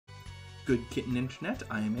Good Kitten Internet,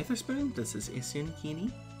 I am Aetherspoon, this is Isin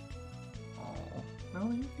Kini. Oh,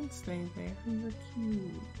 no, you can stay there, you're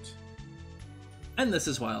cute. And this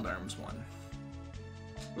is Wild Arms 1.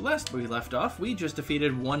 Last we left off, we just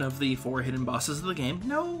defeated one of the 4 hidden bosses of the game.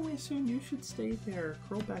 No, Isin, you should stay there.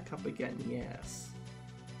 Curl back up again, yes.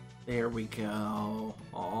 There we go.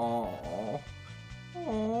 Oh,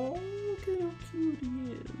 look at how cute he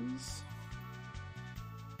is.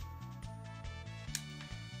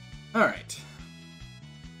 Alright.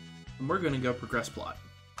 We're going to go progress plot.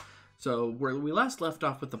 So, where we last left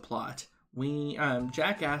off with the plot,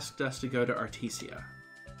 Jack asked us to go to Artesia.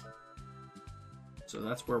 So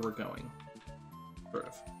that's where we're going. Sort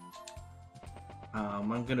of. I'm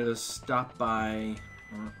going to stop by...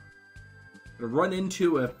 run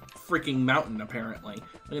into a freaking mountain, apparently.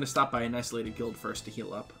 I'm going to stop by an isolated guild first to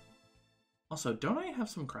heal up. Also, don't I have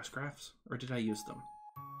some crest crafts? Or did I use them?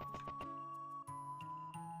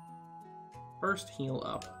 First, heal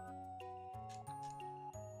up.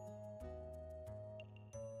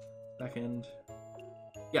 Second...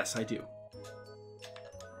 Yes, I do.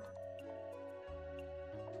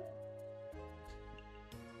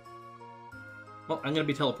 Well, I'm going to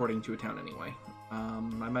be teleporting to a town anyway.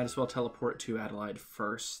 I might as well teleport to Adelaide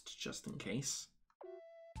first, just in case.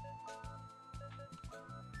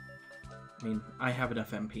 I mean, I have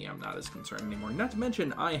enough MP, I'm not as concerned anymore. Not to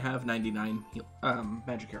mention, I have 99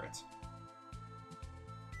 magic carrots.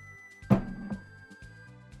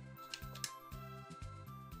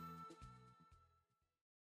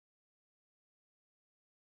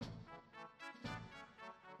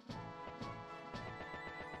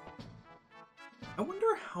 I wonder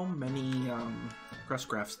how many crest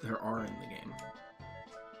crafts there are in the game.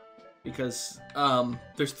 Because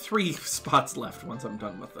there's 3 spots left once I'm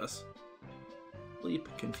done with this. Sleep,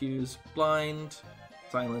 confuse, blind,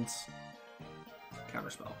 silence,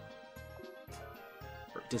 counterspell.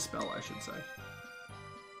 Or dispel, I should say.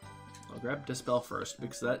 I'll grab dispel first,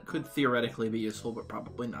 because that could theoretically be useful, but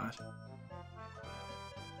probably not.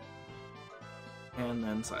 And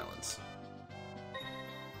then silence.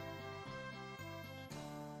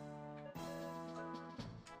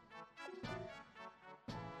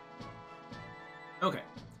 Okay.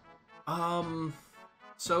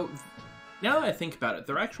 So, now that I think about it,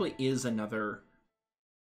 there actually is another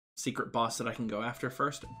secret boss that I can go after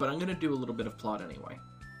first, but I'm going to do a little bit of plot anyway.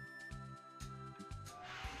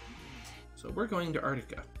 So we're going to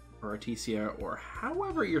Artica, or Artesia, or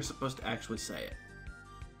however you're supposed to actually say it.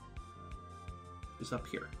 It's up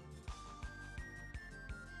here.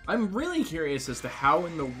 I'm really curious as to how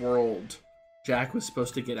in the world Jack was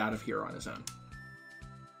supposed to get out of here on his own.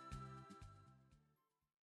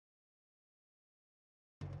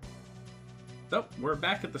 So, we're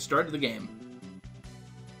back at the start of the game.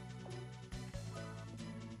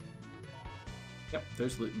 Yep,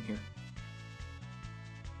 there's loot in here.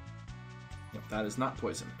 Yep, that is not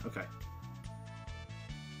poison. Okay.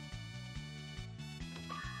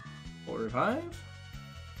 Full revive.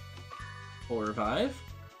 Full revive.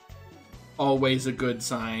 Always a good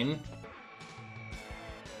sign.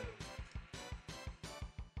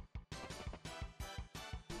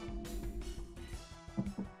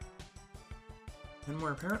 And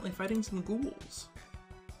we're apparently fighting some ghouls.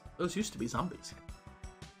 Those used to be zombies.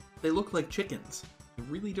 They look like chickens. I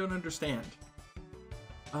really don't understand.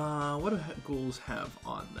 What do ghouls have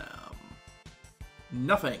on them?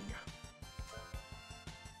 Nothing.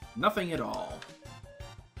 Nothing at all.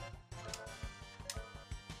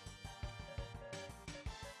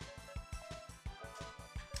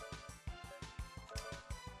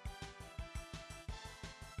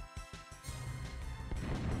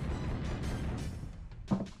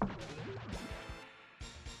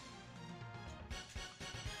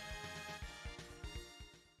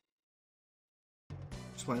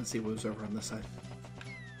 Just wanted to see what was over on this side.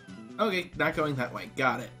 Okay, not going that way.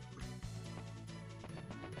 Got it.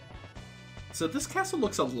 So this castle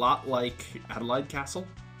looks a lot like Adelaide Castle,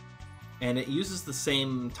 and it uses the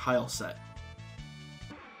same tile set,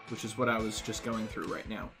 which is what I was just going through right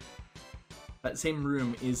now. That same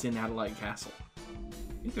room is in Adelaide Castle.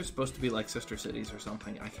 I think they're supposed to be like sister cities or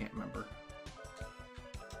something. I can't remember.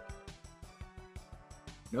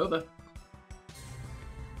 Nova.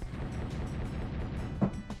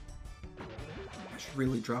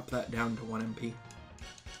 Really drop that down to 1 MP.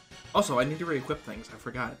 Also, I need to re-equip things. I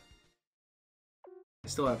forgot. I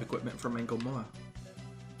still have equipment for Mango Moa.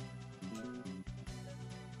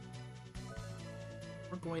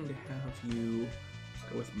 We're going to have you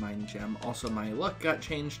go with Mind Gem. Also, my luck got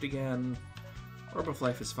changed again. Orb of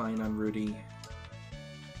Life is fine on Rudy.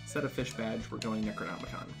 Set of Fish Badge, we're going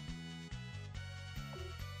Necronomicon.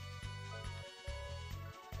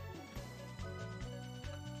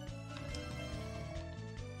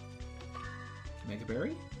 Mega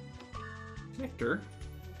Berry, Nectar,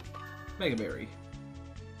 Mega Berry.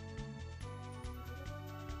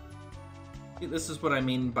 See, this is what I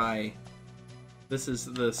mean by this is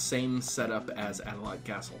the same setup as Adelaide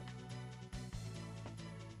Castle.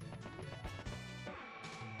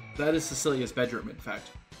 That is Cecilia's bedroom, in fact.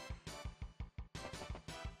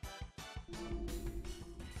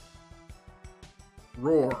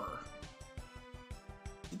 Roar.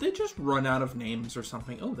 Did they just run out of names or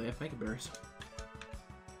something? Oh, they have Mega Berries.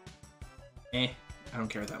 I don't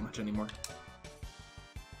care that much anymore.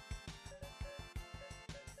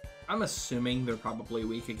 I'm assuming they're probably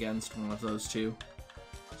weak against one of those two.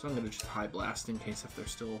 So I'm going to just High Blast in case if they're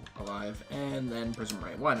still alive. And then Prism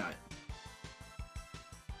Ray. Why not?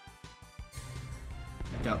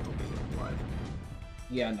 I doubt they'll be alive.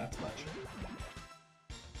 Yeah, not too much.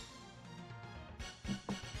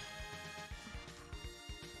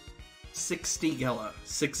 Gela.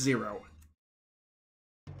 6-0.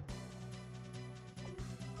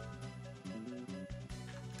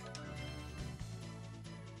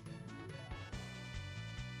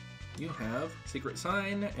 You have Secret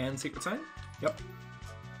Sign and Secret Sign? Yep.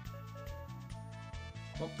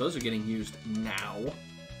 Well, those are getting used now.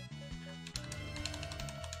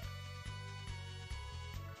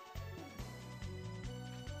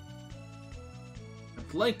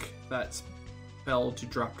 I'd like that spell to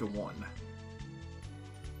drop to 1.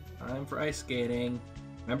 Time for Ice Skating.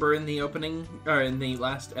 Remember in the opening, or in the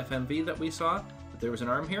last FMV that we saw, that there was an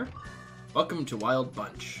arm here? Welcome to Wild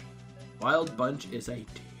Bunch. Wild Bunch is a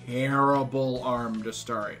terrible arm to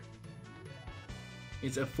start.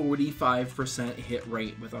 It's a 45% hit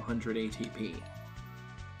rate with 100 ATP.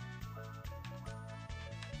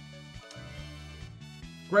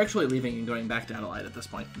 We're actually leaving and going back to Adelaide at this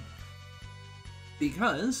point.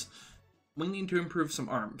 Because we need to improve some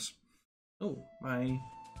arms. Oh,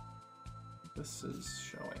 this is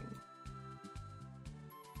showing.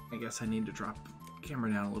 I guess I need to drop the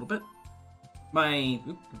camera down a little bit. A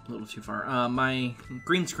little too far. My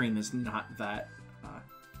green screen is not that,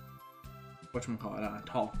 whatchamacallit,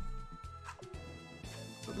 tall.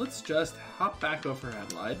 So let's just hop back over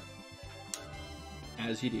Adelaide.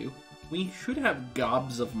 As you do. We should have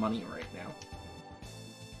gobs of money right now.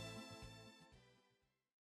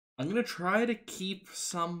 I'm gonna try to keep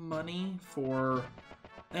some money for...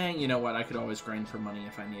 you know what, I could always grind for money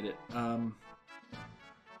if I need it.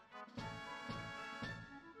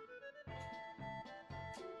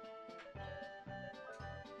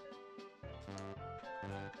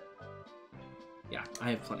 Yeah, I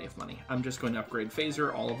have plenty of money. I'm just going to upgrade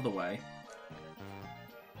Phaser all of the way.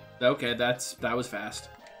 Okay, that was fast.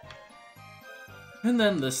 And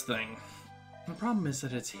then this thing. The problem is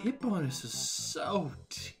that its hit bonus is so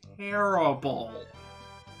terrible.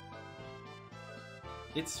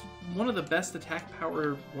 It's one of the best attack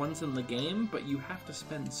power ones in the game, but you have to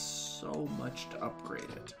spend so much to upgrade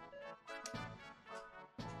it.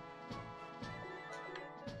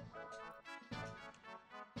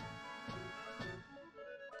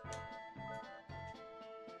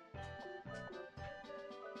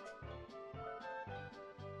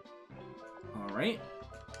 Alright,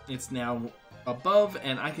 it's now above,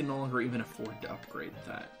 and I can no longer even afford to upgrade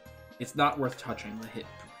that. It's not worth touching the hit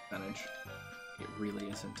percentage. It really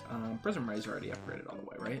isn't. Prism Ray's already upgraded all the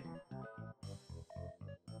way, right?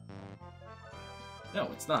 No,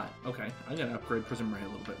 it's not. Okay, I'm gonna upgrade Prism Ray a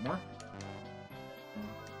little bit more.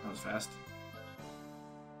 That was fast.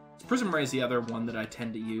 Prism Ray is the other one that I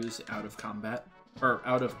tend to use out of combat, or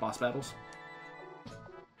out of boss battles.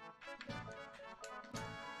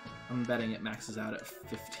 I'm betting it maxes out at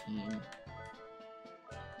 15.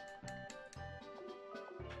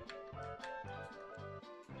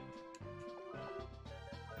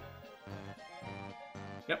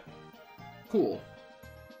 Yep. Cool.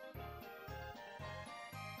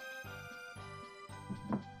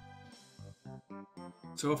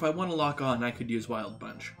 So if I want to lock on, I could use Wild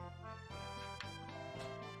Bunch.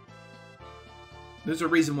 There's a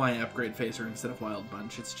reason why I upgrade Phaser instead of Wild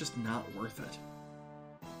Bunch. It's just not worth it.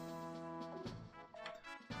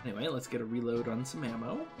 Anyway, let's get a reload on some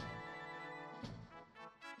ammo.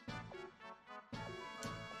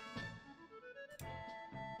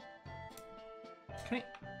 Okay,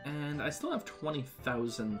 and I still have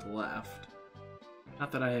 20,000 left.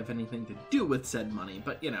 Not that I have anything to do with said money,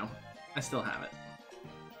 but, you know, I still have it.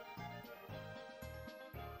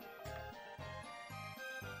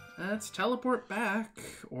 Let's teleport back,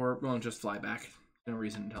 or, well, just fly back. No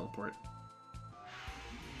reason to teleport.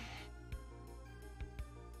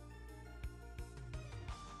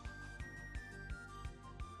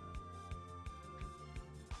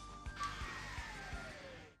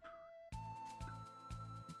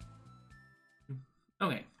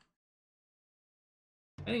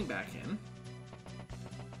 Heading back in.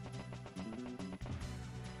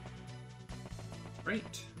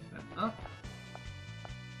 Great. Then up.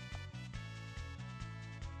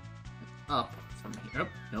 Up from here. Oh,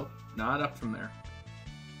 nope. Not up from there.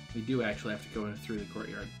 We do actually have to go through the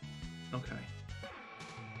courtyard. Okay.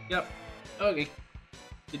 Yep. Okay.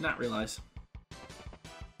 Did not realize.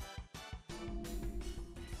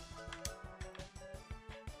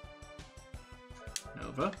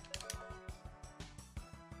 Nova.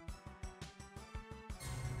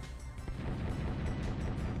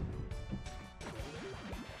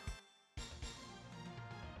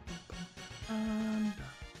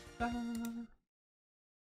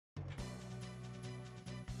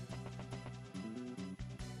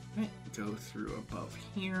 Okay, go through above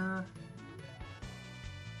here.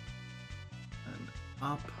 And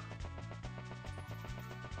up.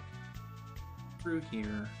 Through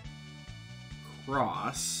here.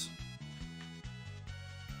 Cross.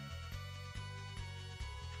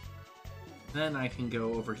 Then I can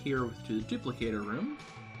go over here to the duplicator room.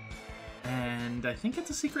 And I think it's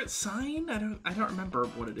a secret sign? I don't remember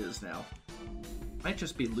what it is now. Might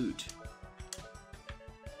just be loot.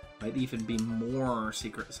 Might even be more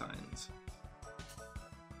secret signs.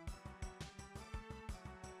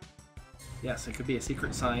 Yes, it could be a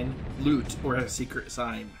secret sign, loot, or a secret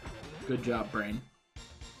sign. Good job, brain.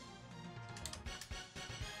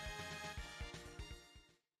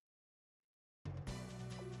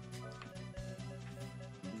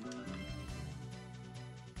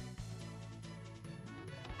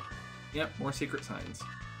 Yep, more secret signs.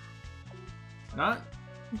 Not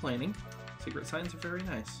complaining. Secret signs are very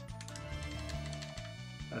nice.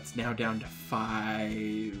 That's now down to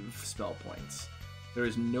 5 spell points. There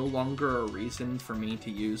is no longer a reason for me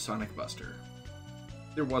to use Sonic Buster.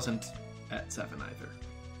 There wasn't at 7 either.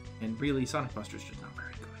 And really, Sonic Buster's just not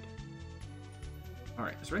very good.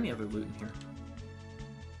 Alright, is there any other loot in here?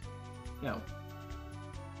 No.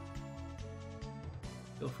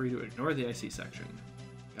 Feel free to ignore the icy section.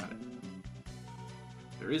 Got it.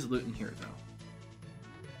 There is loot in here, though.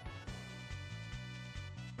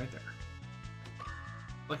 Right there.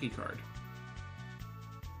 Lucky card.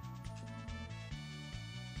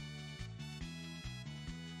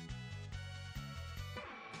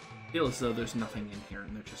 Feel as though there's nothing in here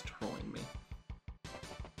and they're just trolling me.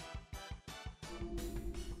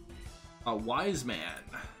 A wise man.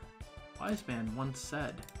 Wise man once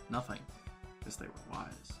said nothing, because they were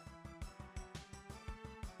wise.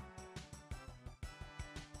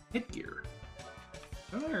 Headgear.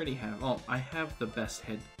 Don't I already have? Oh, I have the best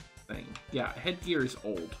head thing. Yeah, headgear is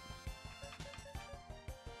old.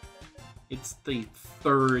 It's the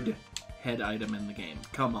 3rd head item in the game.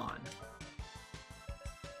 Come on.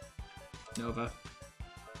 Nova.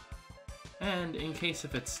 And in case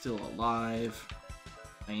if it's still alive,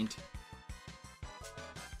 paint.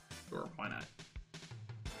 Sure, why not?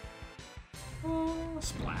 Oh,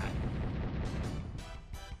 splat.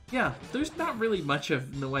 Yeah, there's not really much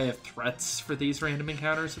in the way of threats for these random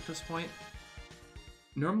encounters at this point.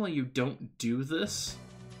 Normally you don't do this,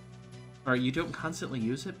 or you don't constantly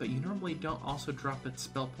use it, but you normally don't also drop its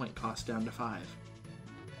spell point cost down to 5.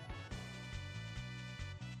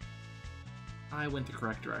 I went the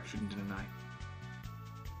correct direction, didn't I?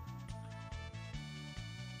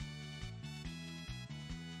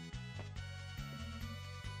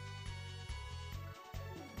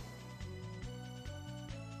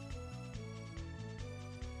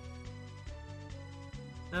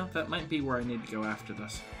 No, that might be where I need to go after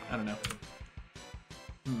this. I don't know.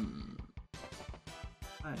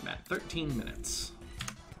 I'm at 13 minutes.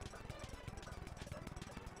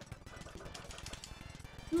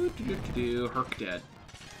 Herc dead.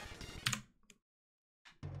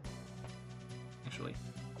 Actually,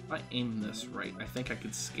 if I aim this right, I think I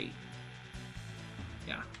could skate.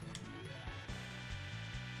 Yeah.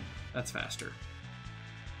 That's faster.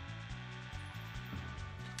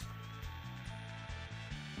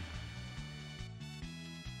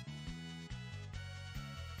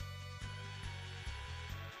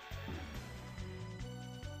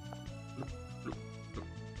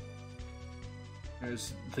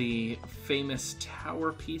 There's the famous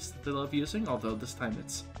tower piece that they love using, although this time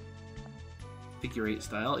it's figure 8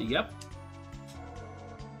 style. Yep.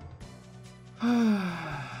 And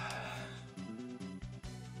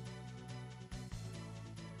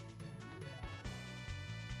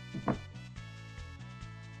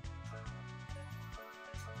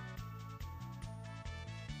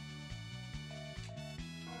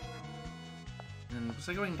was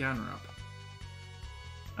I going down or up?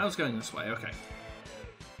 I was going this way, okay.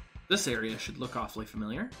 This area should look awfully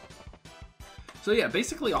familiar. So yeah,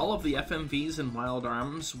 basically all of the FMVs in Wild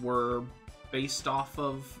Arms were based off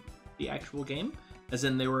of the actual game, as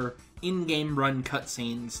in they were in-game run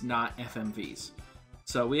cutscenes, not FMVs.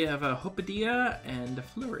 So we have a Hoppadia and a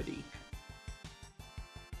Floridy.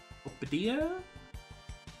 Hoppadia?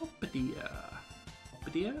 Hoppadia.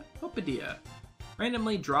 Hoppadia? Hoppadia.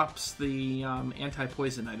 Randomly drops the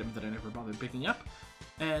anti-poison item that I never bothered picking up.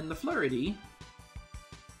 And the Floridy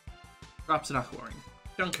drops an Aqua Ring.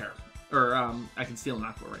 Don't care. Or, I can steal an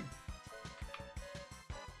Aqua Ring.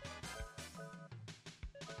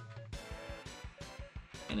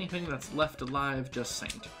 Anything that's left alive, just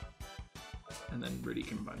Saint. And then Rudy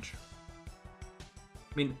can punch.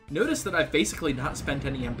 I mean, notice that I've basically not spent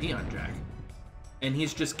any MP on Jack. And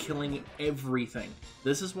he's just killing everything.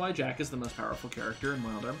 This is why Jack is the most powerful character in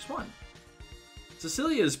Wild Arms 1.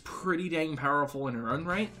 Cecilia is pretty dang powerful in her own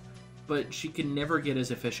right, but she can never get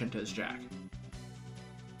as efficient as Jack.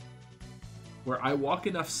 Where I walk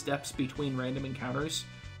enough steps between random encounters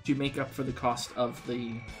to make up for the cost of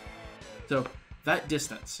the... So, that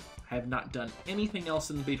distance. I have not done anything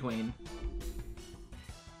else in between.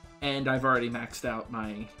 And I've already maxed out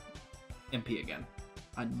my MP again.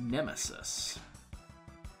 A Nemesis.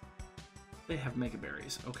 They have Mega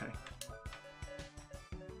Berries. Okay.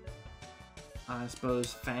 I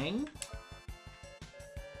suppose Fang.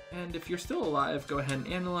 And if you're still alive, go ahead and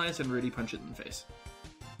analyze and Rudy punch it in the face.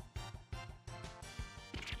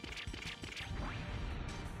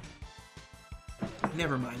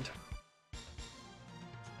 Never mind.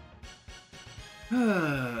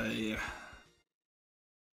 Yeah.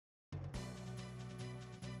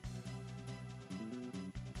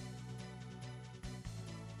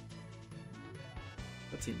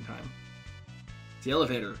 Cutscene time. It's the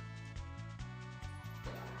elevator.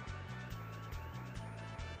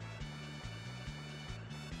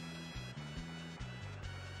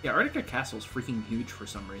 Yeah, Arctica Castle's freaking huge for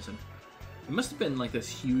some reason. It must have been like this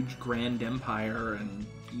huge grand empire, and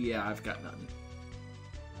yeah, I've got none.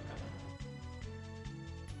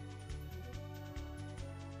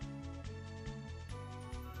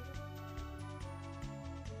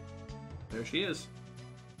 There she is.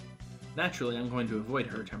 Naturally, I'm going to avoid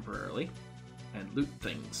her temporarily and loot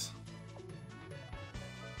things.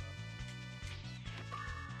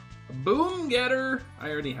 Boom, get her! I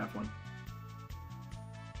already have one.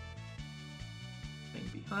 Thing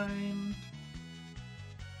behind.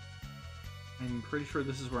 I'm pretty sure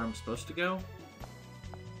this is where I'm supposed to go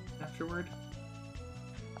afterward.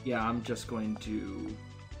 Yeah, I'm just going to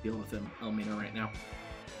deal with Elmina right now.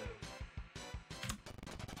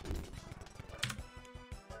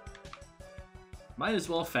 Might as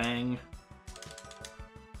well Fang.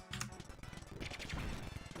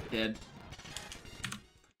 Dead.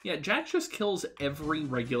 Yeah, Jack just kills every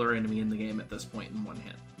regular enemy in the game at this point in one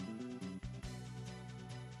hit.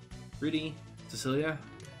 Rudy, Cecilia,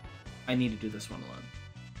 I need to do this one alone.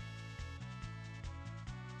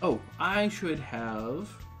 Oh, I should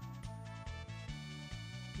have...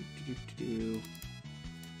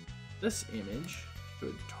 This image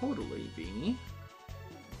should totally be...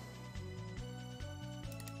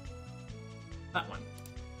 that one.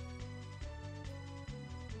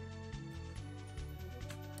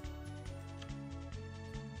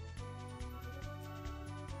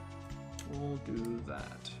 We'll do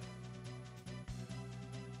that.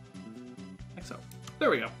 Like so. There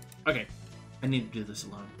we go. Okay. I need to do this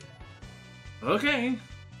alone. Okay.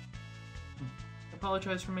 I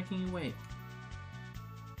apologize for making you wait.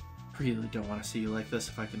 I really don't want to see you like this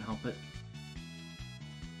if I can help it.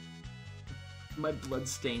 My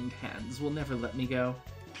blood-stained hands will never let me go.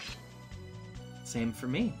 Same for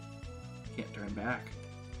me. Can't turn back.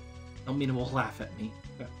 Elmina will laugh at me.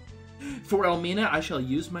 For Elmina, I shall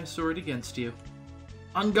use my sword against you.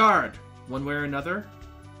 On guard! One way or another,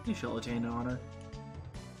 you shall attain honor.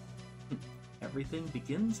 Everything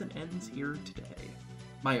begins and ends here today.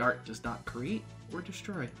 My art does not create or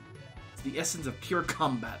destroy. It's the essence of pure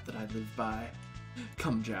combat that I live by.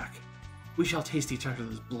 Come, Jack. We shall taste each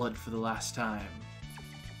other's blood for the last time.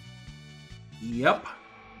 Yep,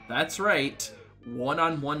 that's right.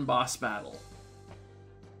 One-on-one boss battle.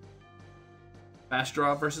 Fast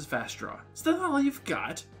draw versus fast draw. Is that all you've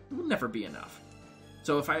got? It will never be enough.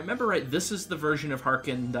 So if I remember right, this is the version of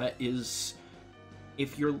Harkin that is,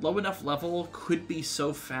 if you're low enough level, could be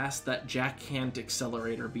so fast that Jack can't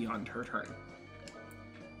accelerate her beyond her turn.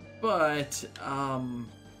 But,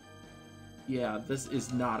 yeah, this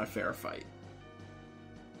is not a fair fight.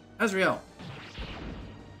 Azrael.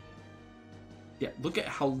 Yeah, look at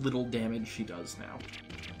how little damage she does now.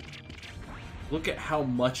 Look at how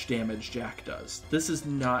much damage Jack does. This is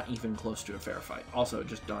not even close to a fair fight. Also, it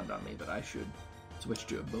just dawned on me that I should Switch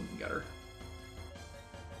to a boom getter.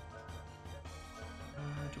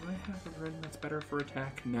 Do I have a rune that's better for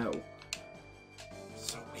attack? No.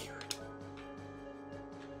 So weird.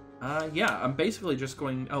 Yeah, I'm basically just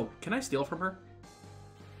going... Oh, can I steal from her?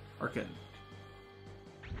 Harken.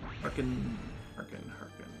 Harken. Harken.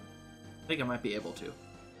 Harken. I think I might be able to.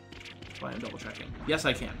 That's why I'm double checking. Yes,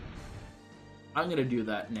 I can. I'm gonna do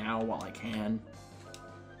that now while I can.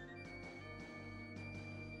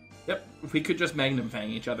 Yep, we could just Magnum Fang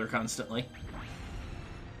each other constantly.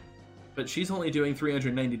 But she's only doing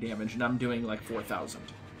 390 damage, and I'm doing like 4,000.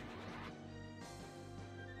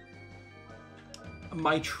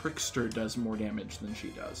 My Trickster does more damage than she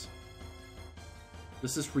does.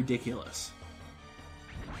 This is ridiculous.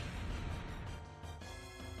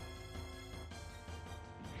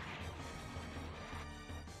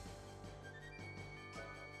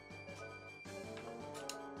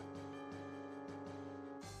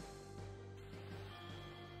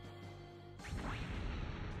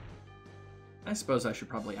 I suppose I should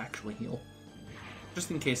probably actually heal. Just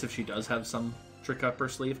in case if she does have some trick up her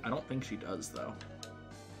sleeve. I don't think she does, though.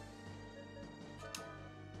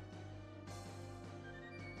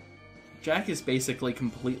 Jack is basically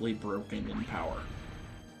completely broken in power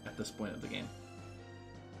at this point of the game.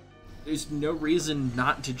 There's no reason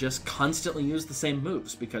not to just constantly use the same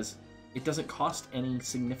moves, because it doesn't cost any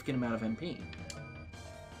significant amount of MP.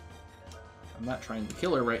 I'm not trying to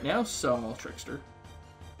kill her right now, so I'll Trickster.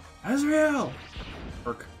 Azrael!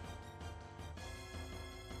 Perk.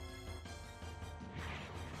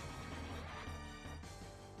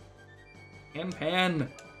 Pan.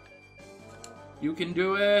 You can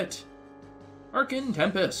do it! Arcane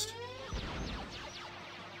Tempest!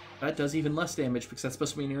 That does even less damage because that's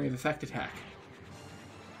supposed to be an area of effect attack.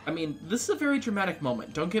 I mean, this is a very dramatic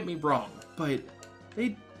moment, don't get me wrong, but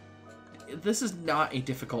this is not a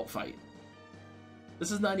difficult fight.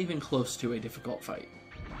 This is not even close to a difficult fight.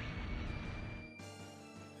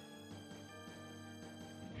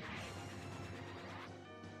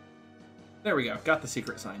 There we go, got the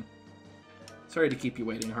secret sign. Sorry to keep you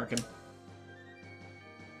waiting, Harken.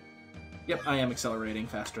 Yep, I am accelerating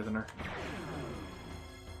faster than her.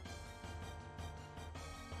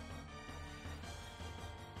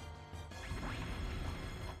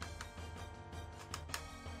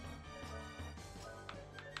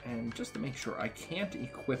 And just to make sure, I can't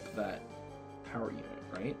equip that power unit,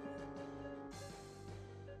 right?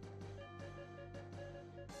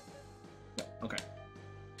 Yeah, okay.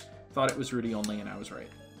 Thought it was Rudy only, and I was right.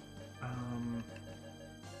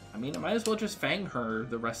 I mean, I might as well just Fang her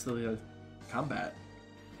the rest of the combat.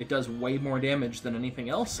 It does way more damage than anything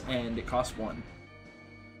else, and it costs 1.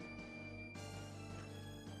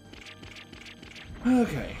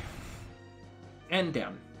 Okay. And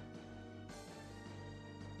down.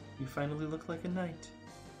 You finally look like a knight.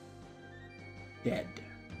 Dead.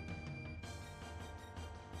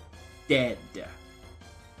 Dead.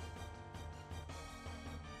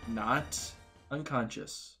 Not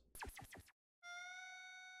unconscious.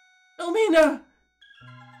 Elmina!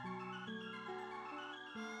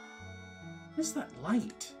 What is that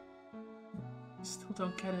light? You still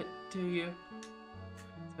don't get it, do you?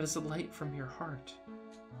 That is a light from your heart.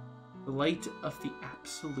 The light of the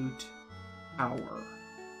absolute power.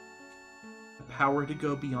 The power to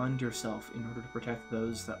go beyond yourself in order to protect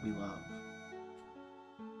those that we love.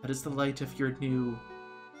 That is the light of your new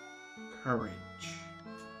courage.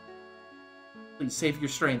 Please save your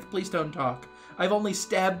strength. Please don't talk. I've only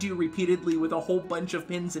stabbed you repeatedly with a whole bunch of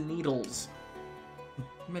pins and needles.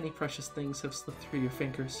 Many precious things have slipped through your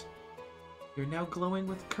fingers. You're now glowing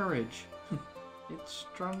with courage. It's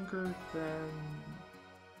stronger than...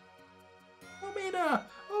 Omina!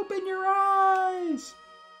 Open your eyes!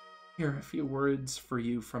 Here are a few words for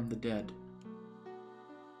you from the dead.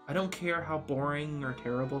 I don't care how boring or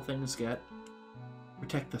terrible things get.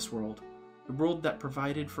 Protect this world. The world that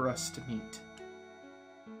provided for us to meet.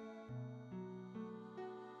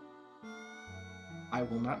 I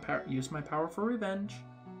will not use my power for revenge.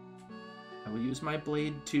 I will use my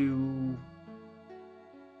blade to...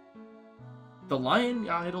 The lion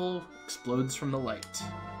idol explodes from the light.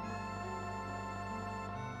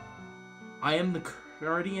 I am the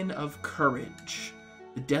guardian of courage.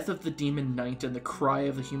 The death of the demon knight and the cry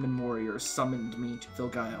of the human warrior summoned me to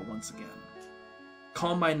Vilgaia once again.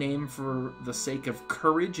 Call my name for the sake of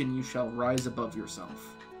courage and you shall rise above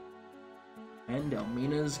yourself. And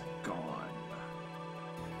Elmina's gone.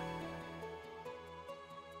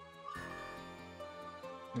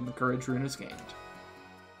 And the courage rune is gained.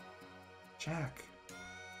 Jack,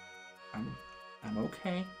 I'm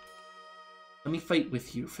okay. Let me fight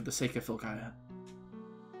with you for the sake of Vilgaia.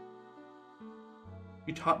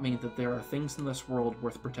 You taught me that there are things in this world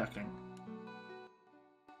worth protecting.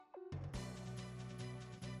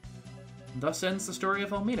 Thus ends the story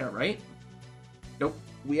of Elmina, right? Nope.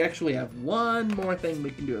 We actually have one more thing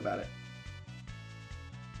we can do about it.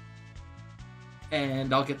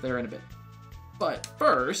 And I'll get there in a bit. But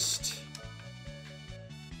first...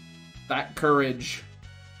 That courage.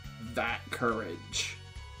 That courage.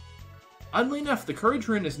 Oddly enough, the Courage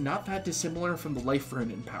Rune is not that dissimilar from the Life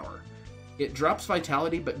Rune in power. It drops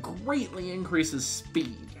vitality, but greatly increases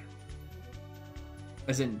speed.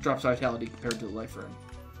 As in, drops vitality compared to the Life Rune.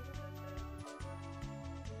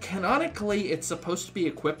 Canonically, it's supposed to be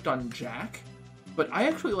equipped on Jack, but I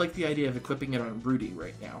actually like the idea of equipping it on Rudy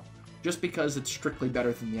right now, just because it's strictly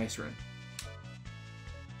better than the Ice Rune.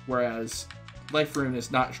 Whereas Life Rune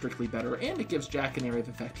is not strictly better, and it gives Jack an area of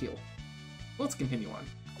effect heal. Let's continue on.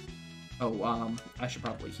 Oh, I should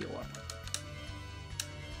probably heal up.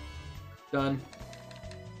 Done.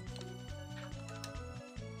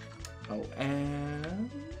 Oh,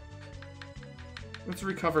 and... let's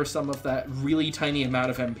recover some of that really tiny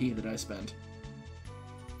amount of MP that I spent.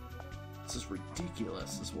 This is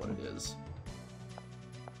ridiculous, is what it is.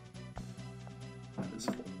 That is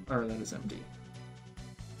full. Or that is empty.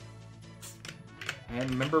 And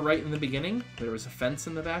remember right in the beginning, there was a fence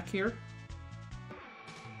in the back here?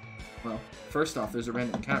 Well, first off, there's a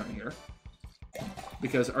random encounter here.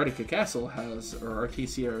 Because Arctica Castle has, or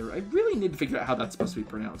Artesia, I really need to figure out how that's supposed to be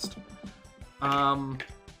pronounced. I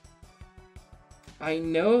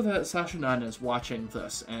know that Sasha Nana is watching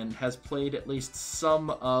this and has played at least some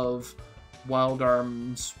of Wild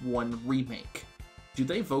Arms 1 Remake. Do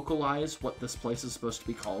they vocalize what this place is supposed to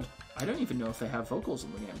be called? I don't even know if they have vocals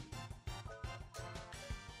in the game.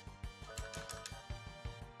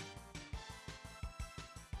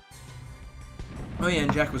 Oh yeah,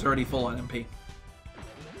 and Jack was already full on MP.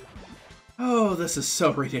 Oh, this is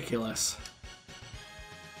so ridiculous.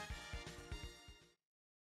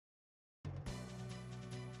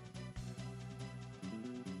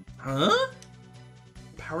 Huh?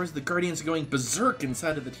 Powers the Guardians going berserk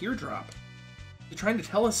inside of the teardrop. They're trying to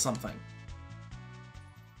tell us something.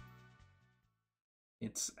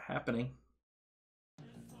 It's happening.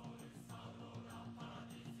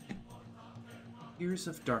 Years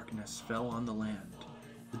of darkness fell on the land.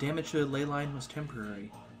 The damage to the ley line was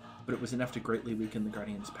temporary, but it was enough to greatly weaken the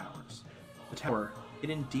Guardians' powers. The tower,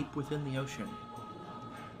 hidden deep within the ocean,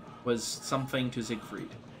 was something to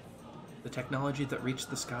Siegfried. The technology that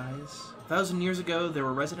reached the skies. 1,000 years ago, there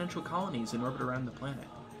were residential colonies in orbit around the planet.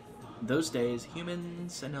 In those days,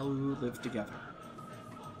 humans and Elu lived together.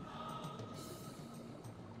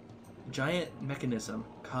 A giant mechanism,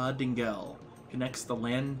 Ka Dingel, connects the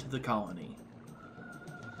land to the colony.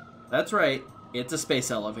 That's right, it's a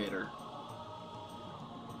space elevator.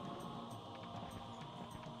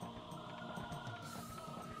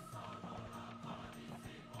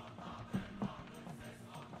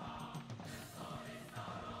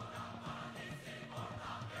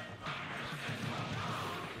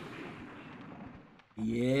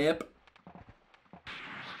 Yep.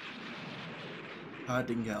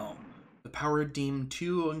 Dingel. The power deemed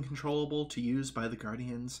too uncontrollable to use by the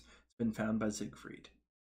Guardians has been found by Siegfried.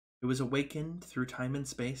 It was awakened through time and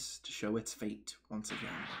space to show its fate once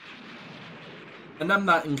again. And I'm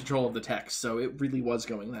not in control of the text, so it really was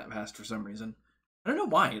going that fast for some reason. I don't know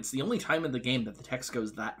why, it's the only time in the game that the text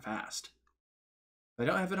goes that fast. I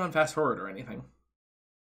don't have it on fast forward or anything.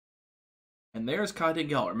 And there's Ka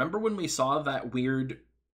Dingel. Remember when we saw that weird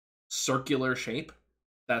circular shape?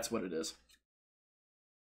 That's what it is.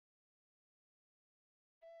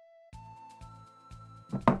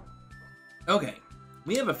 Okay,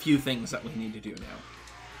 we have a few things that we need to do now.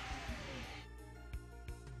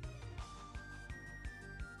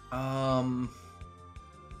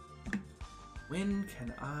 When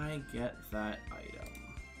can I get that item?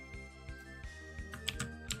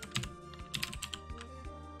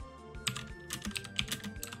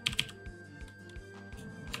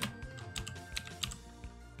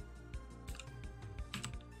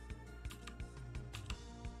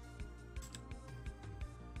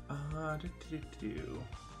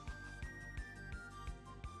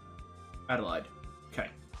 Adelaide. Okay.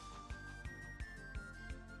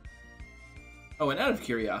 Oh, and out of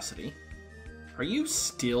curiosity, are you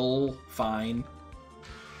still fine?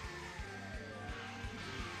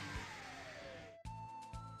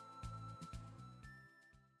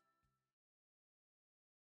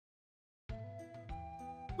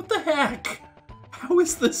 What the heck? How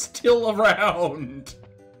is this still around?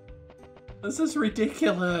 This is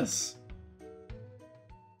ridiculous.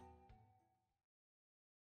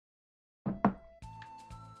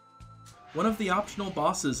 One of the optional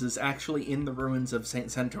bosses is actually in the ruins of St.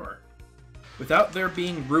 Centaur. Without there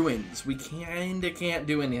being ruins, we kinda can't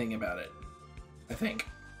do anything about it. I think.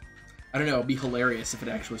 I don't know, it'd be hilarious if it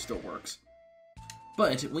actually still works.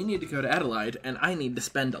 But we need to go to Adelaide, and I need to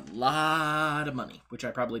spend a lot of money, which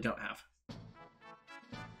I probably don't have.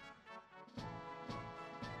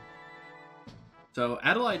 So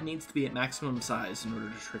Adelaide needs to be at maximum size in order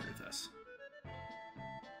to trigger this.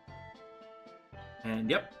 And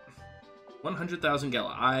yep, 100,000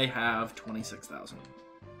 Gela. I have 26,000.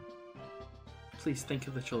 Please think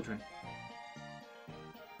of the children.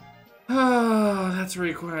 Oh, that's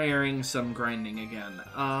requiring some grinding again.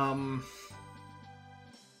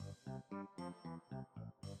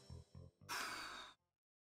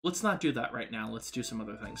 Let's not do that right now. Let's do some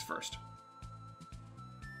other things first.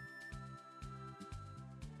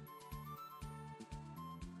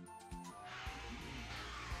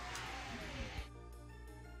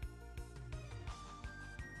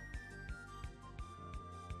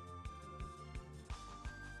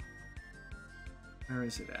 Where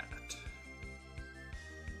is it at?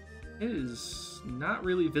 It is not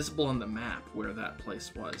really visible on the map where that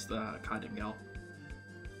place was, the Cottingale.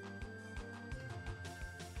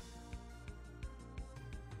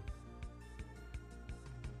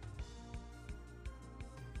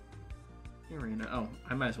 Arena. Oh,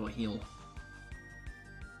 I might as well heal.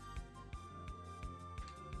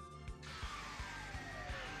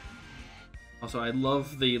 Also, I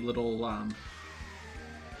love the little,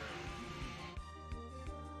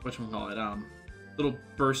 whatchamacallit, little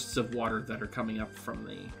bursts of water that are coming up from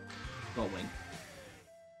the wing.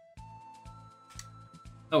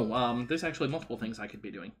 Oh, there's actually multiple things I could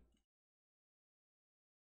be doing.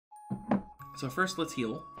 So first, let's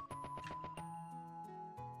heal.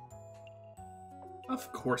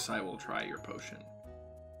 Of course I will try your potion.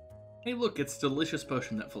 Hey look, it's a delicious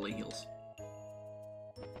potion that fully heals.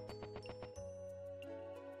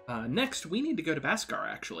 Next, we need to go to Baskar,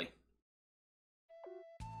 actually.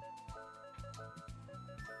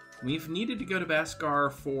 We've needed to go to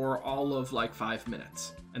Baskar for all of, like, 5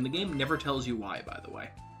 minutes. And the game never tells you why, by the way.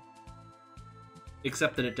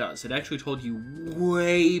 Except that it does. It actually told you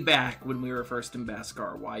way back when we were first in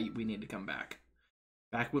Baskar why we need to come back.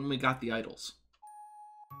 Back when we got the idols.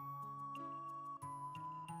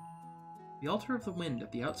 The Altar of the Wind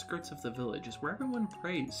at the outskirts of the village is where everyone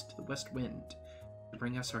prays to the West Wind to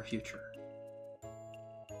bring us our future.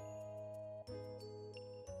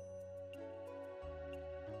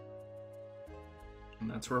 And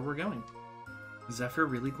that's where we're going. Is Zephyr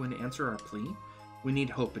really going to answer our plea? We need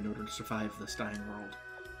hope in order to survive this dying world.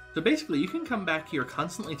 So basically, you can come back here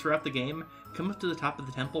constantly throughout the game, come up to the top of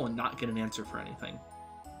the temple, and not get an answer for anything.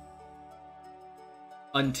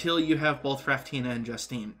 Until you have both Raftina and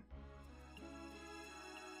Justine.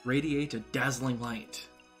 Radiate a dazzling light.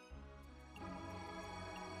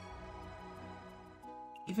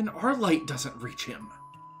 Even our light doesn't reach him.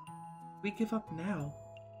 If we give up now,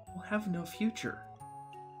 we'll have no future.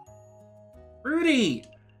 Rudy!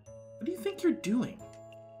 What do you think you're doing?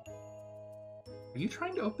 Are you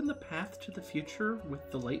trying to open the path to the future with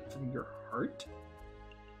the light from your heart?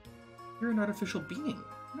 You're an artificial being.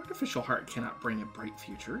 An artificial heart cannot bring a bright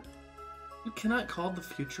future. You cannot call the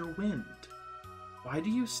future wind. Why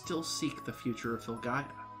do you still seek the future of Filgaia?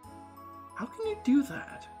 How can you do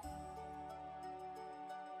that?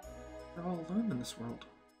 You're all alone in this world.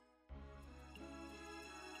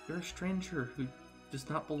 You're a stranger who does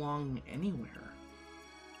not belong anywhere.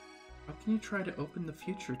 How can you try to open the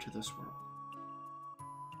future to this world?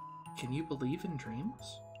 Can you believe in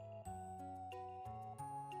dreams?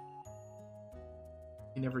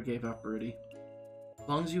 You never gave up, Rudy. As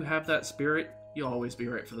long as you have that spirit, you'll always be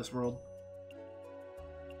right for this world.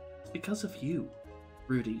 It's because of you,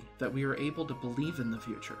 Rudy, that we are able to believe in the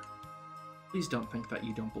future. Please don't think that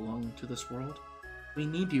you don't belong to this world. We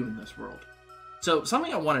need you in this world. So,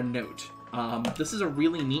 something I want to note. This is a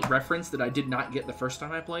really neat reference that I did not get the first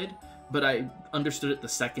time I played, but I understood it the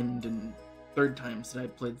second and third times that I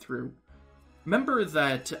played through. Remember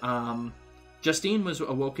that Justine was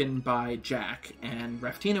awoken by Jack, and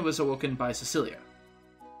Raftina was awoken by Cecilia.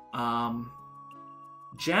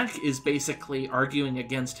 Jack is basically arguing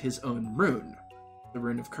against his own rune. The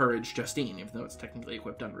Rune of Courage, Justine, even though it's technically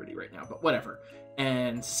equipped on Rudy right now, but whatever.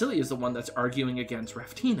 And Cecilia is the one that's arguing against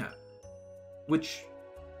Raftina, which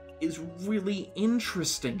is really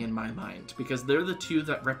interesting in my mind, because they're the two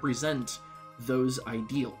that represent those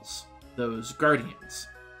ideals, those guardians.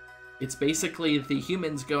 It's basically the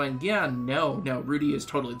humans going, yeah, no, Rudy is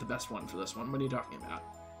totally the best one for this one. What are you talking about?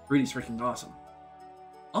 Rudy's freaking awesome.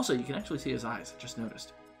 Also, you can actually see his eyes, I just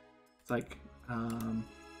noticed. It's like,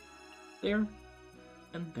 there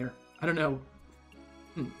and there. I don't know.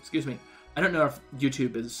 Excuse me. I don't know if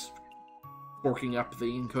YouTube is forking up the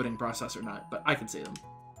encoding process or not, but I can see them.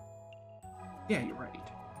 Yeah, you're right.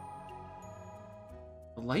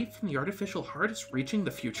 The light from the artificial heart is reaching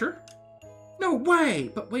the future? No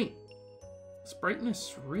way! But wait, this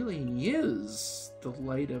brightness really is the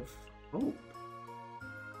light of hope.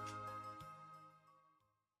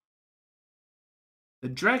 The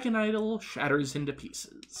dragon idol shatters into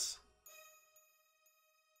pieces.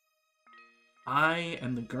 I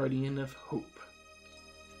am the guardian of hope.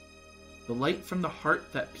 The light from the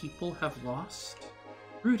heart that people have lost?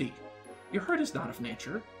 Rudy, your heart is not of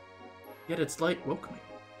nature, yet its light woke me.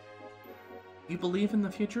 You believe in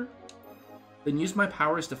the future? Then use my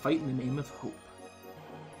powers to fight in the name of hope.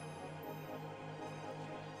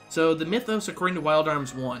 So the mythos, according to Wild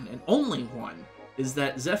Arms 1, and only 1, is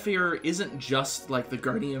that Zephyr isn't just like the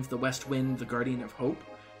guardian of the West Wind, the guardian of hope.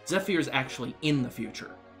 Zephyr is actually in the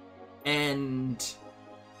future. And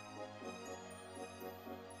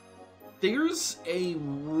there's a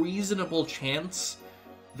reasonable chance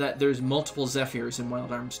that there's multiple Zephyrs in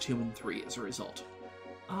Wild Arms 2 and 3 as a result.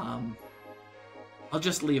 I'll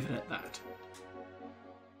just leave it at that.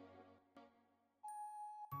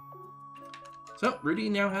 So, Rudy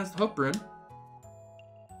now has the Hope Rune.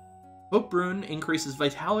 Hope Rune increases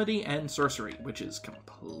vitality and sorcery, which is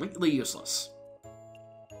completely useless.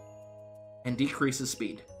 And decreases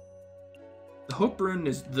speed. The Hope Rune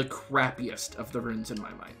is the crappiest of the runes in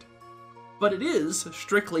my mind. But it is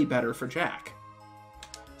strictly better for Jack.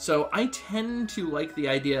 So I tend to like the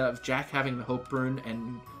idea of Jack having the Hope Rune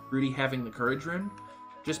and Rudy having the Courage Rune,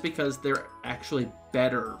 just because they're actually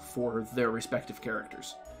better for their respective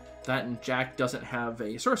characters. That and Jack doesn't have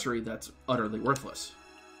a sorcery that's utterly worthless.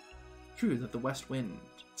 True that the West Wind,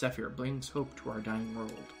 Zephyr, brings hope to our dying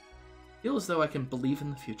world. Feel as though I can believe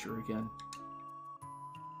in the future again.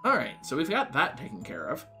 Alright, so we've got that taken care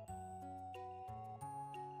of.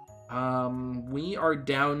 We are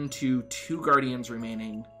down to 2 Guardians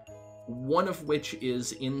remaining, one of which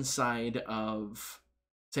is inside of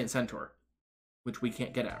Saint Centaur, which we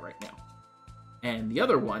can't get at right now. And the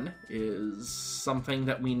other one is something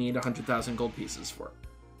that we need 100,000 gold pieces for,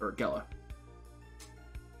 or Gela.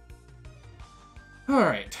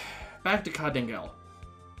 Alright, back to Kadingel.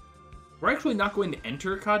 We're actually not going to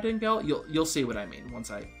enter Kadingel. You'll see what I mean once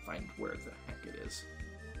I find where the heck it is.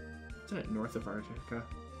 Isn't it north of Antarctica?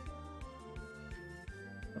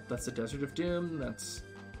 Oh, that's the Desert of Doom. That's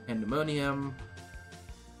Pandemonium.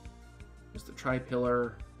 There's the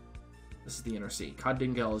Tri-Pillar. This is the Inner Sea.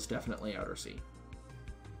 Kadingel is definitely Outer Sea.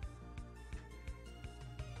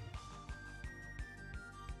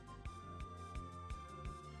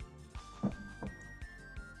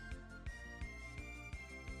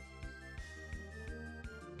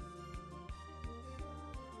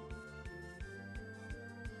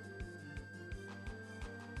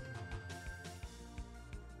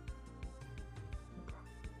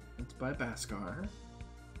 It's by Baskar.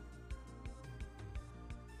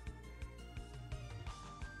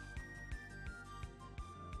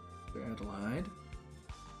 Adelaide.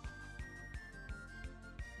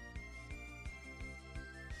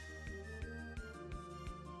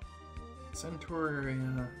 Centaur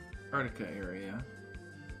area, Antarctica area.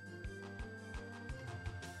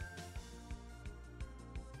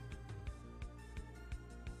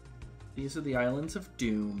 These are the Islands of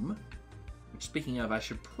Doom. Which, speaking of, I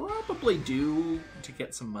should probably do to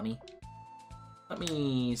get some money. Let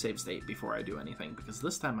me save state before I do anything, because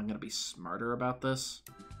this time I'm going to be smarter about this.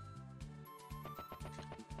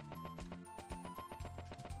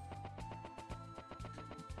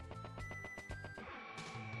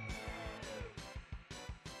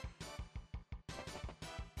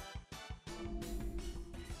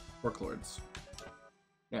 Worklords.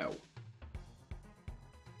 No.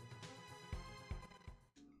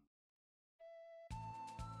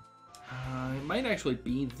 It might actually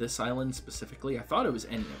be this island specifically. I thought it was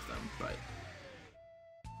any of them, but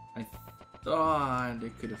I thought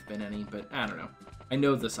it could have been any, but I don't know. I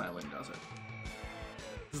know this island does it.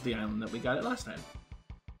 This is the island that we got it last time.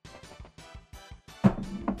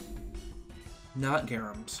 Not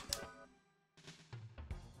Garums.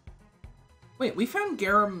 Wait, we found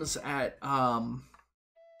Garums at,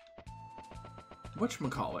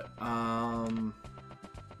 whatchamacallit?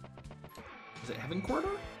 Is it Heaven Corridor?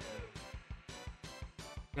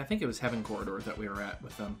 Yeah, I think it was Heaven Corridor that we were at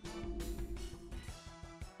with them.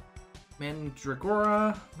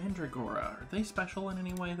 Mandragora. Are they special in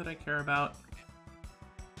any way that I care about?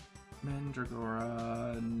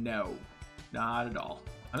 Mandragora, no. Not at all.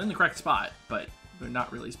 I'm in the correct spot, but they're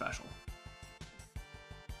not really special.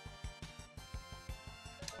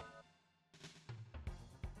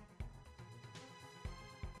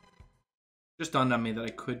 Just dawned on me that I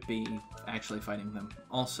could be actually fighting them.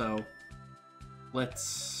 Also,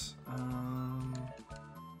 let's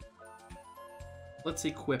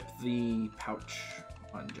equip the pouch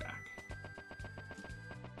on Jack.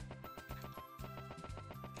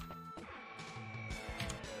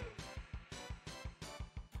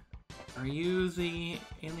 Are you the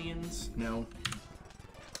aliens? No.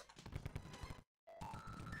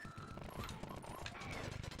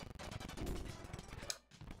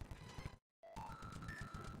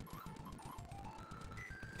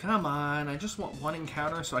 Come on, I just want one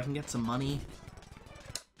encounter so I can get some money.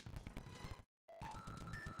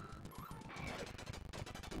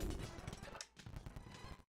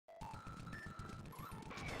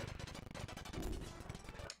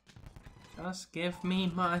 Just give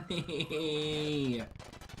me money.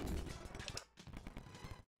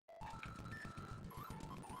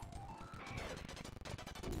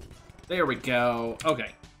 There we go.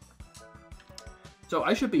 Okay. So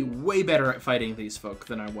I should be way better at fighting these folk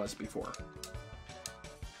than I was before.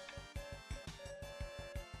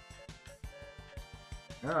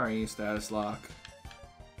 Where are you, Status Lock?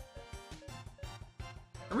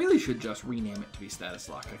 I really should just rename it to be Status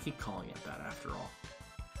Lock. I keep calling it that after all.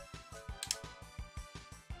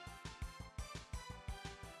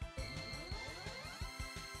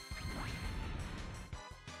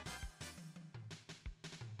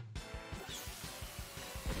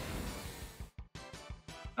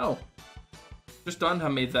 Oh. Just dawned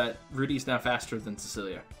on me that Rudy's now faster than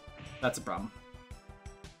Cecilia. That's a problem.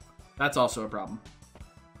 That's also a problem.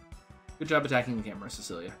 Good job attacking the camera,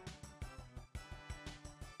 Cecilia.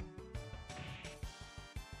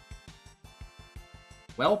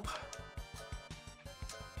 Welp.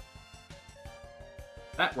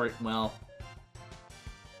 That worked well.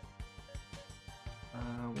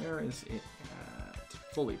 Where is it at?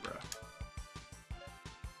 Full Libra.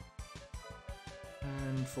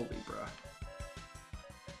 And full Libra.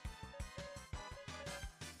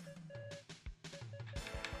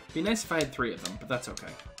 Be nice if I had 3 of them, but that's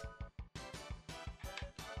okay.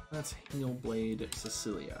 That's Heelblade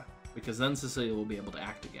Cecilia, because then Cecilia will be able to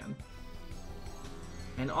act again.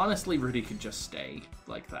 And honestly, Rudy could just stay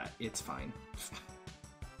like that. It's fine.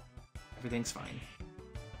 Everything's fine.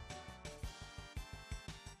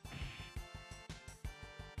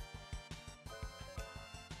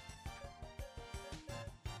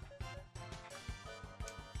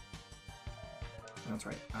 That's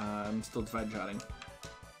right. I'm still divide jotting.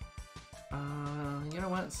 You know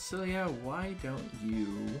what, Cecilia? Why don't you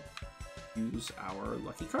use our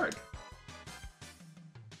lucky card?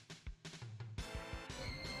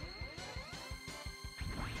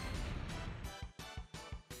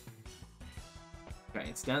 Okay,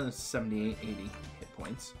 it's down to 78, 80 hit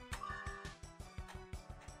points.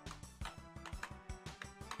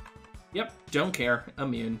 Yep, don't care.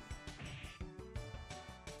 Immune.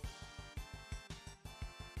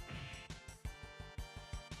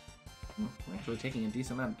 I'm actually taking a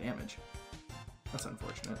decent amount of damage. That's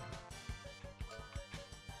unfortunate.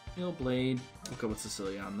 Heal Blade. We'll go with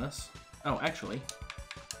Cecilia on this. Oh, actually,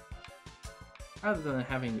 rather than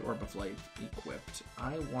having the Orb of Light equipped,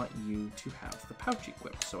 I want you to have the pouch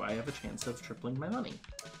equipped, so I have a chance of tripling my money.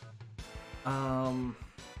 Heal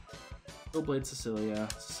Blade Cecilia.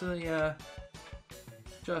 Cecilia,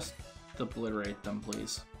 just obliterate them,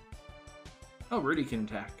 please. Oh, Rudy can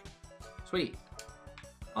attack. Sweet.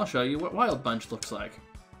 I'll show you what Wild Bunch looks like.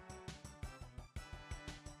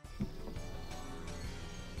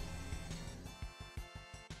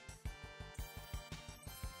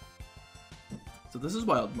 So this is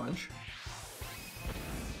Wild Bunch.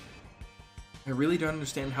 I really don't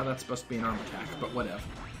understand how that's supposed to be an arm attack, but whatever.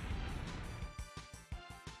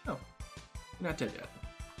 Oh, you're not dead yet.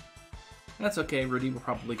 That's okay, Rudy will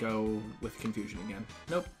probably go with Confusion again.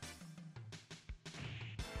 Nope.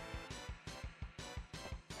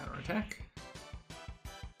 Attack.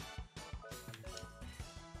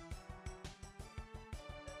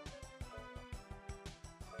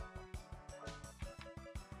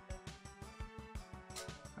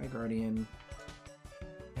 Hi, Guardian.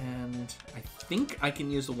 And I think I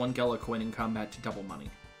can use the 1 Gala coin in combat to double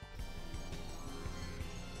money.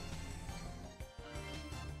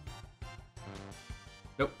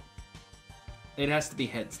 Nope. It has to be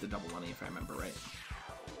heads to double money if I remember right.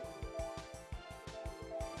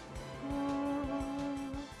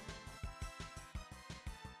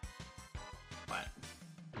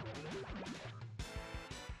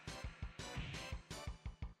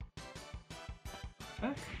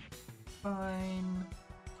 Fine.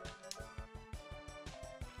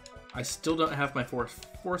 I still don't have my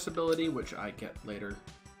force ability, which I get later.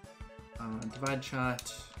 Divide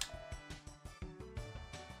shot.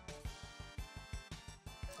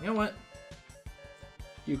 You know what?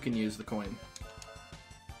 You can use the coin.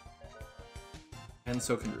 And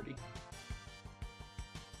so can Rudy.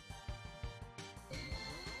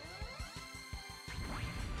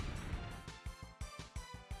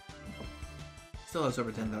 Still has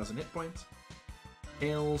over 10,000 hit points.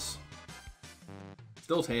 Tails.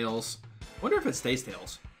 Still Tails. Wonder if it stays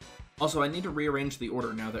Tails. Also, I need to rearrange the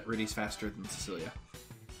order now that Rudy's faster than Cecilia.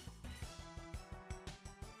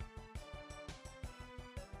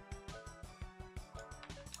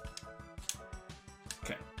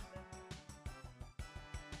 Okay.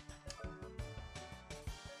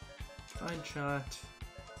 Side shot.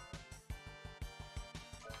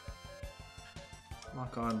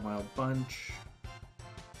 Lock on Wild Bunch.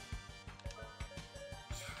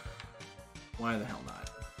 Why the hell not?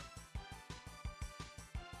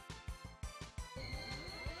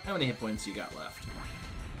 How many hit points you got left?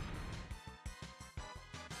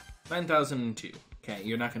 9,002. Okay,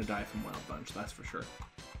 you're not going to die from Wild Bunch, that's for sure.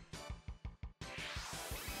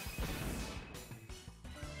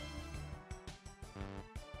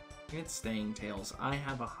 It's staying Tails. I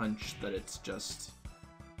have a hunch that it's just...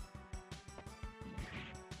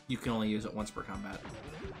 You can only use it once per combat.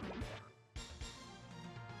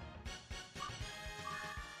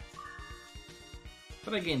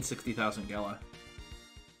 But I gained 60,000 Gela.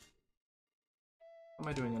 What am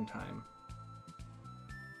I doing on time?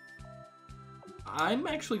 I'm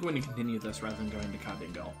actually going to continue this rather than going to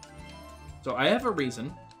Kadingal. So I have a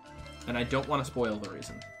reason, and I don't want to spoil the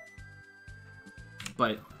reason.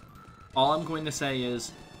 But all I'm going to say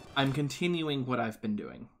is, I'm continuing what I've been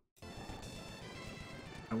doing.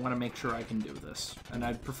 I want to make sure I can do this, and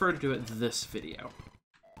I'd prefer to do it this video.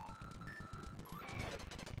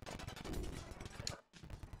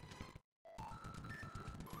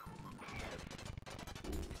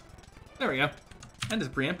 There we go. And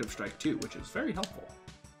it's a preemptive strike too, which is very helpful.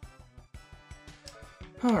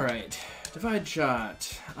 Alright, Divide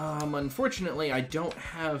Shot. Unfortunately, I don't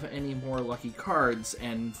have any more lucky cards,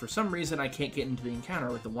 and for some reason I can't get into the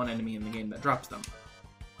encounter with the one enemy in the game that drops them.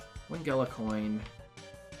 One Gela coin.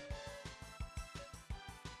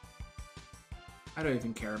 I don't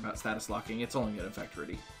even care about status locking, it's only going to affect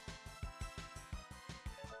Rudy.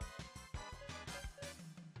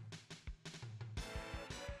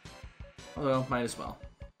 Although, might as well.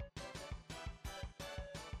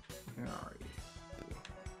 Where are you?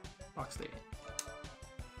 Box State.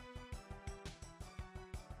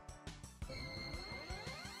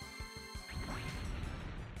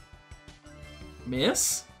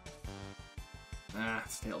 Miss? Ah,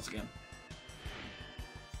 it's Tails again.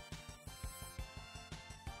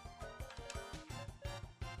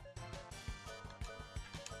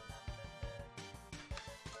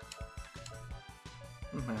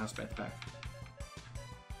 My house band's back.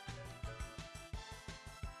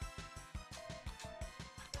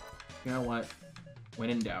 You know what? When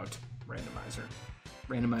in doubt, randomizer.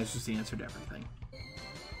 Randomizer's the answer to everything.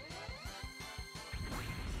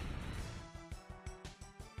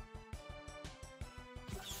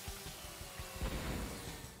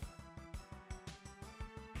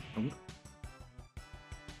 Oh.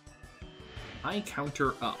 I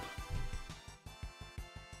counter up.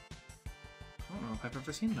 I don't know if I've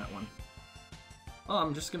ever seen that one. Well,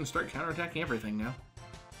 I'm just gonna start counterattacking everything now.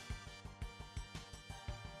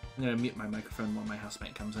 I'm gonna mute my microphone while my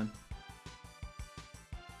housemate comes in.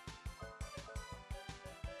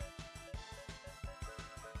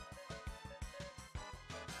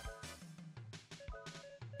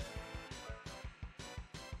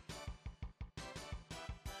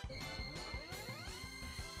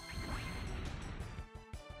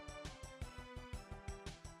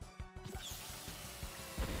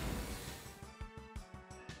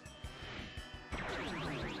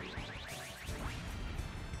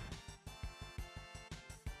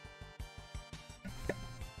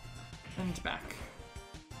 And back.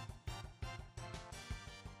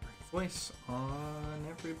 Voice on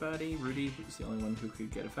everybody. Rudy was the only one who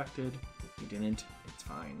could get affected. He didn't. It's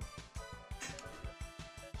fine.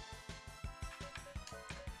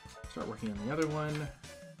 Start working on the other one.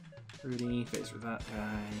 Rudy, phaser that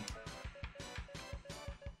guy.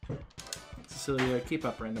 Cecilia, keep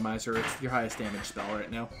up randomizer. It's your highest damage spell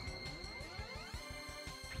right now.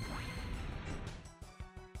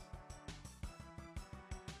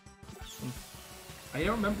 I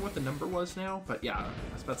don't remember what the number was now, but yeah, I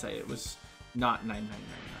was about to say it was not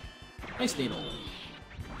 9999. Nice needle.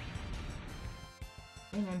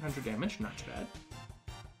 2900 damage, not too bad.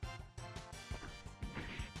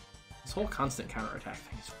 This whole constant counterattack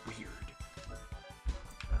thing is weird.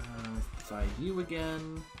 Defy you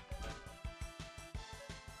again.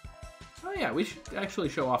 Oh yeah, we should actually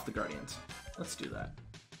show off the Guardians. Let's do that.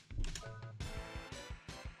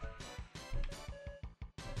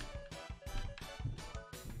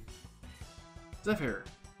 Zephyr.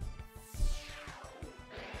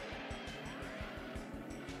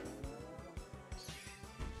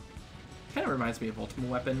 Kind of reminds me of Ultimate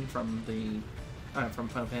Weapon from the from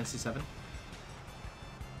Final Fantasy VII.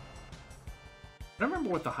 I don't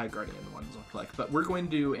remember what the High Guardian ones looked like, but we're going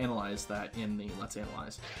to analyze that in the Let's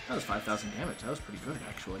Analyze. That was 5,000 damage. That was pretty good,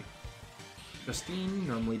 actually. Justine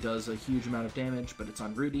normally does a huge amount of damage, but it's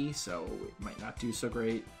on Rudy, so it might not do so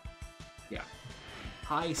great. Yeah.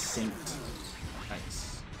 High Saint.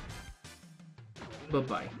 Nice.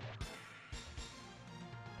 Bye-bye.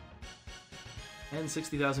 And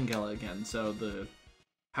 60,000 Gela again, so the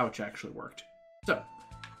pouch actually worked. So,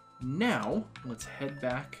 now, let's head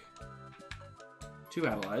back to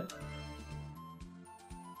Adelaide.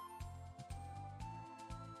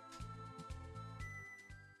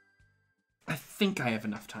 I think I have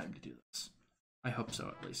enough time to do this. I hope so,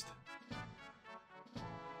 at least.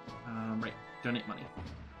 Right, donate money.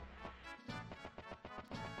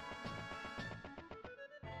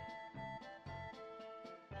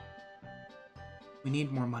 We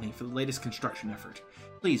need more money for the latest construction effort.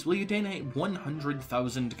 Please, will you donate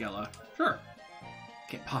 100,000 Gela? Sure.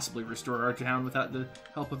 Can't possibly restore our town without the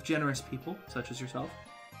help of generous people, such as yourself.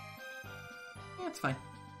 Yeah, it's fine.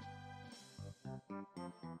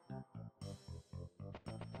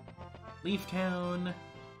 Leave town,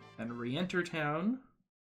 and re-enter town.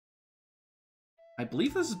 I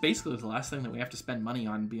believe this is basically the last thing that we have to spend money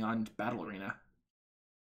on beyond Battle Arena.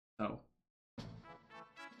 So,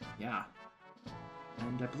 yeah.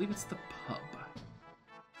 And I believe it's the pub.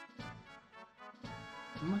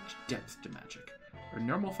 Much depth to magic. There are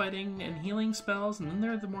normal fighting and healing spells, and then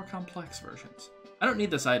there are the more complex versions. I don't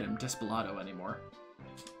need this item, Desperado, anymore.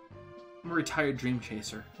 I'm a retired dream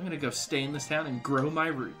chaser. I'm gonna go stay in this town and grow my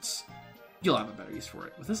roots. You'll have a better use for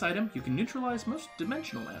it. With this item, you can neutralize most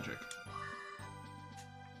dimensional magic.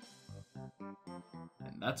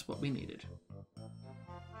 And that's what we needed.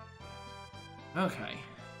 Okay.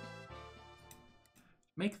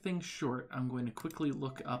 To make things short, I'm going to quickly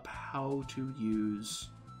look up how to use...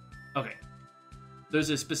 Okay. There's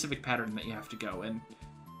a specific pattern that you have to go, and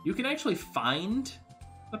you can actually find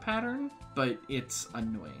the pattern, but it's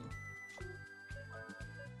annoying.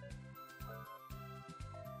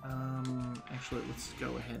 Actually, let's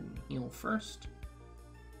go ahead and heal first.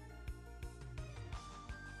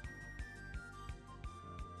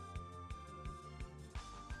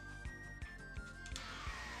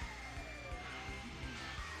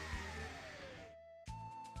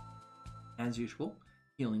 As usual,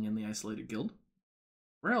 healing in the isolated guild.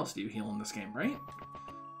 Where else do you heal in this game, right?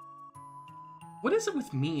 What is it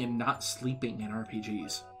with me and not sleeping in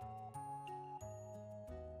RPGs?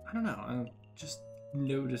 I don't know, I just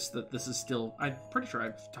noticed that this is still... I'm pretty sure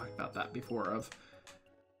I've talked about that before, of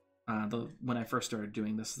when I first started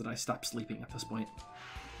doing this, that I stopped sleeping at this point.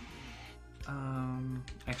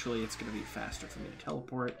 Actually, it's going to be faster for me to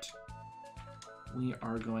teleport. We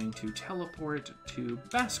are going to teleport to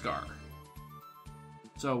Baskar.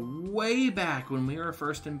 So way back when we were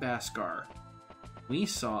first in Baskar, we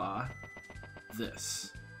saw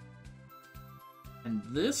this. And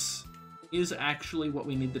this is actually what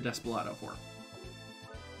we need the Desperado for.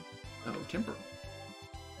 Oh,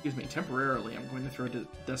 temporarily, I'm going to throw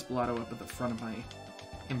Desperado up at the front of my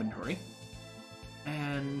inventory.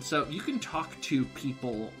 And so you can talk to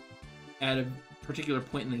people at a particular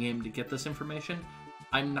point in the game to get this information.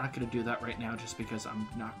 I'm not going to do that right now just because I'm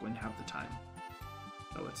not going to have the time.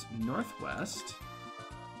 So it's northwest.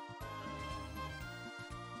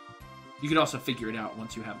 You could also figure it out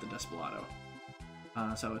once you have the Desperado.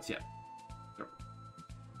 So it's, yeah.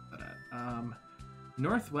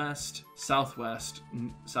 Northwest, southwest,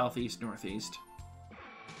 southeast, northeast.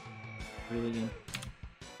 Really?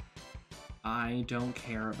 I don't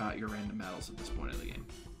care about your random battles at this point of the game.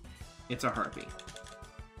 It's a harpy.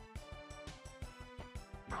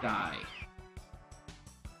 Die.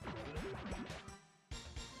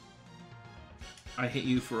 I hit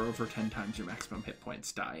you for over 10 times your maximum hit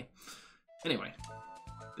points. Die. Anyway.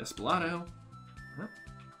 Desperado.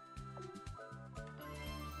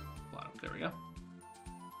 There we go.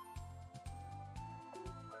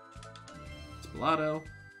 Desperado.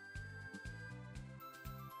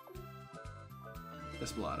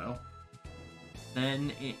 Desperado.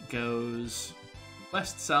 Then it goes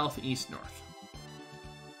west, south, east, north.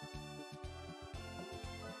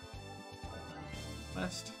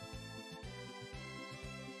 West.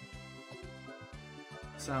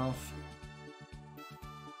 South.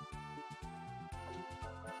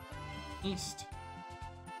 East.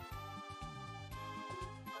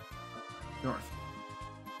 North.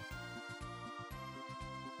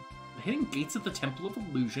 The hidden gates of the Temple of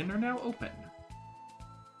Illusion are now open.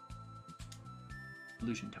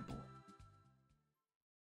 Illusion Temple.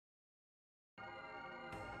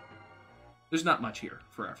 There's not much here,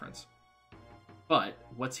 for reference. But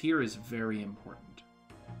what's here is very important.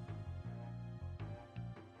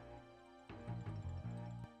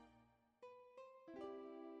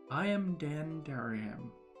 I am Dandariam,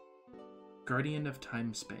 guardian of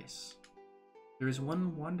time-space. There is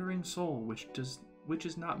one wandering soul which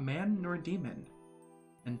is not man nor demon,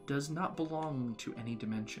 and does not belong to any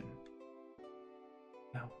dimension.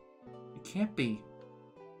 No, it can't be.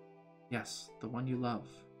 Yes, the one you love.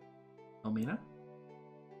 Elmina?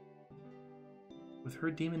 With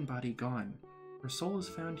her demon body gone, her soul has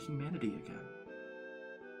found humanity again.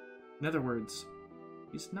 In other words,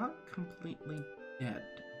 she's not completely dead.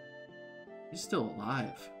 She's still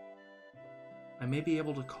alive. I may be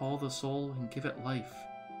able to call the soul and give it life.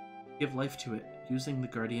 Give life to it, using the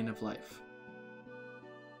Guardian of Life.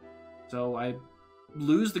 So I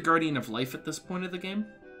lose the Guardian of Life at this point of the game?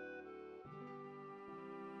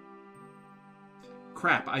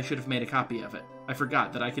 Crap, I should have made a copy of it. I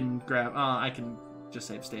forgot that I can grab... I can just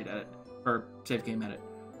save state edit, or save game edit,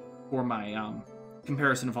 for my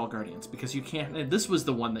comparison of all Guardians, because you can't... This was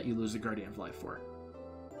the one that you lose the Guardian of Life for.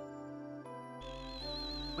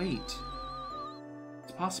 Wait.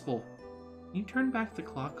 It's possible. Can you turn back the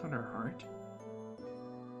clock on her heart?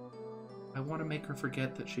 I want to make her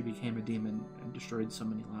forget that she became a demon and destroyed so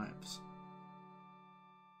many lives.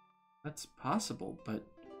 That's possible, but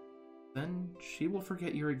then she will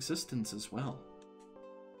forget your existence as well.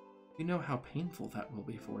 You know how painful that will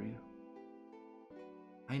be for you.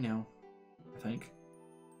 I know, I think.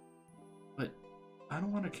 But I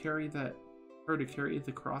don't want to carry her to carry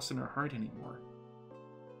the cross in her heart anymore.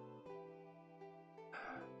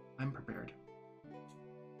 I'm prepared.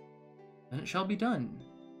 Then it shall be done.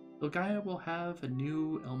 Ilgaia will have a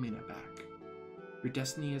new Elmina back. Your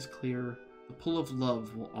destiny is clear. The pull of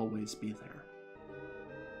love will always be there.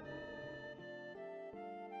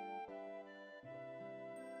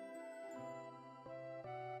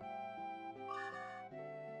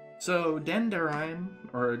 So Dandarium,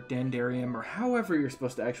 or however you're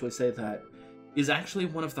supposed to actually say that, is actually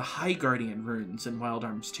one of the High Guardian runes in Wild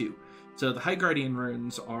Arms 2. So the High Guardian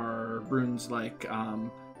runes are runes like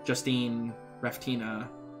Justine, Reftina,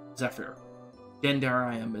 Zephyr.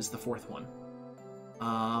 Dandarium is the fourth one.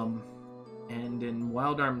 And in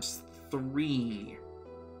Wild Arms 3,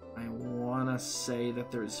 I want to say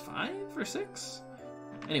that there's 5 or 6?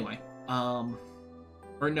 Anyway,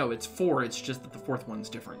 or no, it's 4, it's just that the fourth one's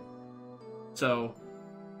different. So,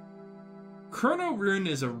 Chrono Rune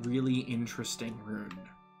is a really interesting rune.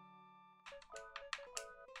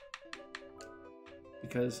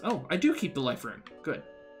 Because, oh, I do keep the life rune. Good.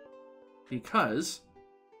 Because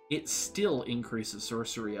it still increases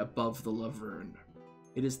sorcery above the love rune.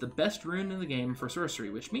 It is the best rune in the game for sorcery,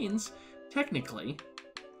 which means, technically,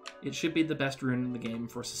 it should be the best rune in the game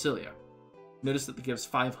for Cecilia. Notice that it gives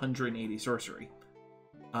 580 sorcery.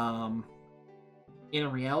 In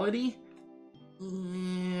reality,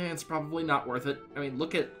 it's probably not worth it. I mean,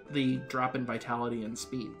 look at the drop in vitality and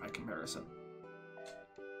speed by comparison.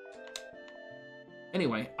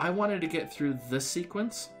 Anyway, I wanted to get through this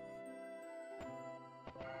sequence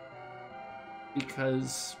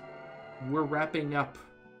because we're wrapping up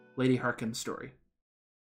Lady Harkin's story.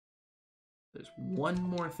 There's one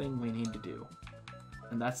more thing we need to do,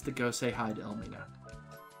 and that's to go say hi to Elmina.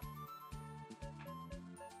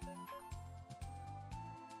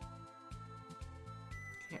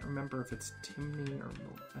 Can't remember if it's Timney or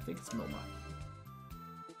Milma. I think it's Milma.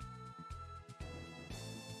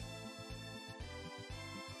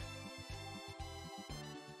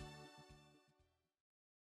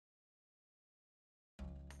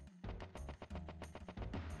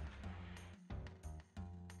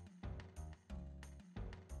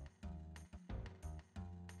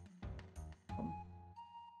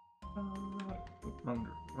 Wrong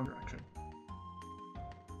direction.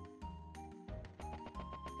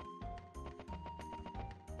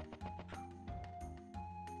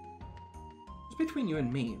 Just between you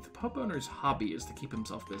and me, the pub owner's hobby is to keep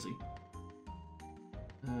himself busy.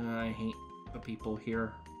 I hate the people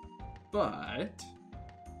here, but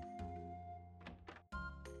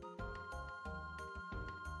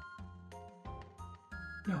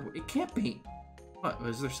no, it can't be. What,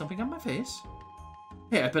 was there something on my face?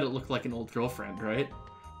 Hey, I bet it looked like an old girlfriend, right?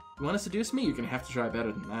 You want to seduce me? You're gonna have to try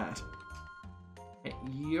better than that. Hey,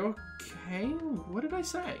 you okay? What did I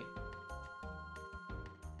say?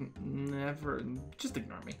 Never. Just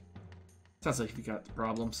ignore me. Sounds like you got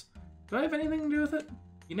problems. Do I have anything to do with it?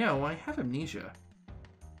 You know, I have amnesia.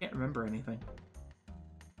 Can't remember anything.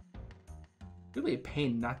 Really a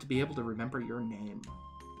pain not to be able to remember your name.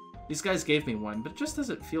 These guys gave me one, but it just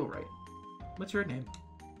doesn't feel right. What's your name?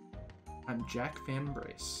 I'm Jack Van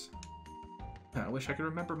Brace. I wish I could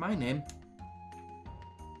remember my name.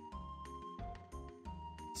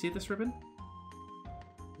 See this ribbon?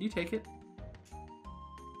 You take it.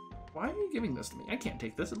 Why are you giving this to me? I can't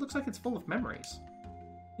take this. It looks like it's full of memories.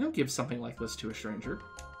 You don't give something like this to a stranger.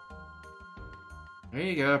 There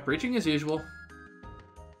you go. Preaching as usual.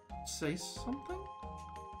 Say something?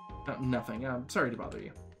 Nothing. I'm sorry to bother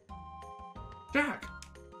you. Jack!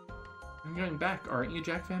 You're going back, aren't you,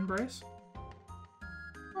 Jack Van Brace?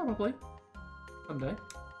 Probably. Someday.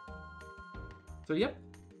 So, yep.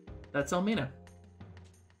 That's Elmina.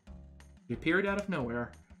 She appeared out of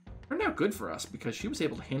nowhere. Turned out good for us because she was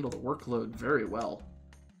able to handle the workload very well.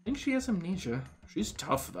 I think she has amnesia. She's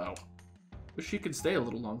tough, though. Wish she could stay a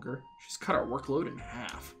little longer. She's cut our workload in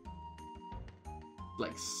half.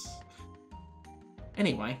 Nice.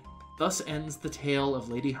 Anyway, thus ends the tale of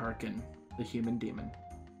Lady Harkin, the human demon.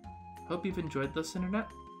 Hope you've enjoyed this, Internet.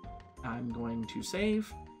 I'm going to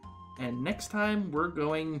save, and next time we're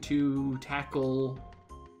going to tackle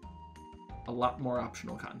a lot more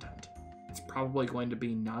optional content. It's probably going to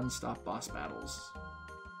be non-stop boss battles.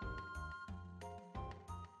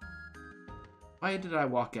 Why did I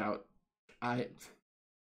walk out? I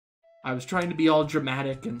was trying to be all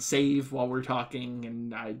dramatic and save while we're talking,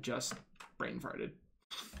 and I just brain farted.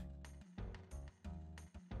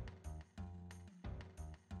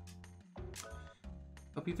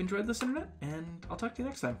 Hope you've enjoyed this, Internet, and I'll talk to you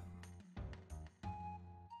next time.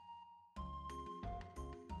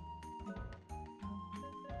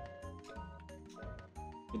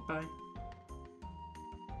 Goodbye.